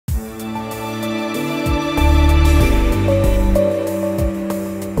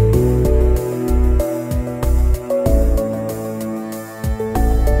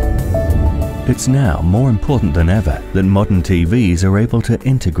It's now more important than ever that modern TVs are able to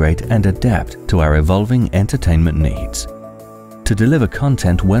integrate and adapt to our evolving entertainment needs, to deliver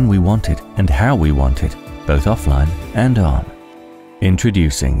content when we want it and how we want it, both offline and on.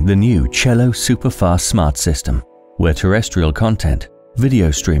 Introducing the new Cello Superfast Smart System, where terrestrial content, video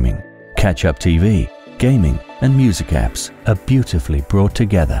streaming, catch-up TV, gaming and music apps are beautifully brought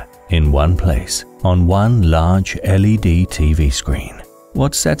together in one place on one large LED TV screen.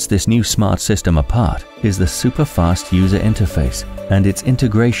 What sets this new smart system apart is the super-fast user interface and its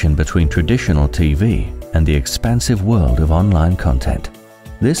integration between traditional TV and the expansive world of online content.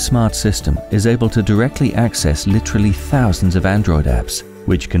 This smart system is able to directly access literally thousands of Android apps,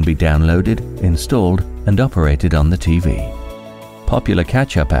 which can be downloaded, installed, and operated on the TV. Popular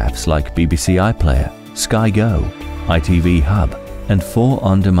catch-up apps like BBC iPlayer, Sky Go, ITV Hub, and 4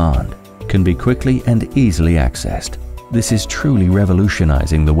 On Demand can be quickly and easily accessed. This is truly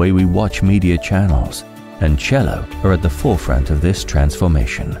revolutionizing the way we watch media channels, and Cello are at the forefront of this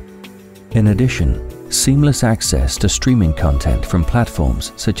transformation. In addition, seamless access to streaming content from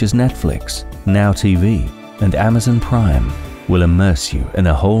platforms such as Netflix, Now TV, and Amazon Prime will immerse you in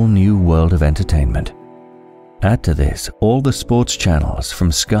a whole new world of entertainment. Add to this all the sports channels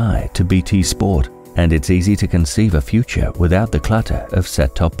from Sky to BT Sport, and it's easy to conceive a future without the clutter of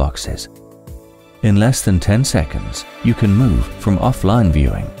set-top boxes. In less than 10 seconds, you can move from offline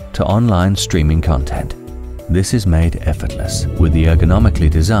viewing to online streaming content. This is made effortless with the ergonomically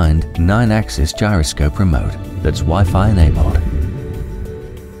designed 9-axis gyroscope remote that's Wi-Fi enabled.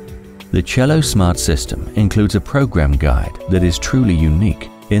 The Cello Smart System includes a program guide that is truly unique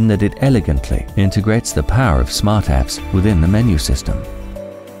in that it elegantly integrates the power of smart apps within the menu system.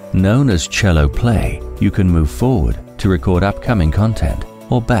 Known as Cello Play, you can move forward to record upcoming content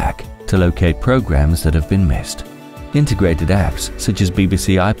or back to locate programs that have been missed. Integrated apps such as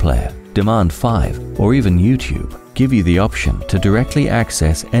BBC iPlayer, Demand 5, or even YouTube give you the option to directly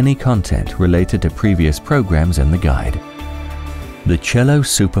access any content related to previous programs in the guide. The Cello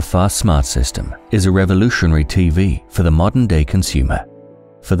Superfast Smart System is a revolutionary TV for the modern-day consumer.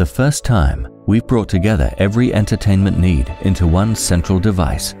 For the first time, we've brought together every entertainment need into one central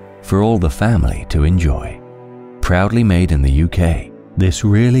device for all the family to enjoy. Proudly made in the UK, this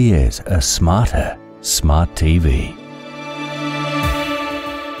really is a smarter, smart TV.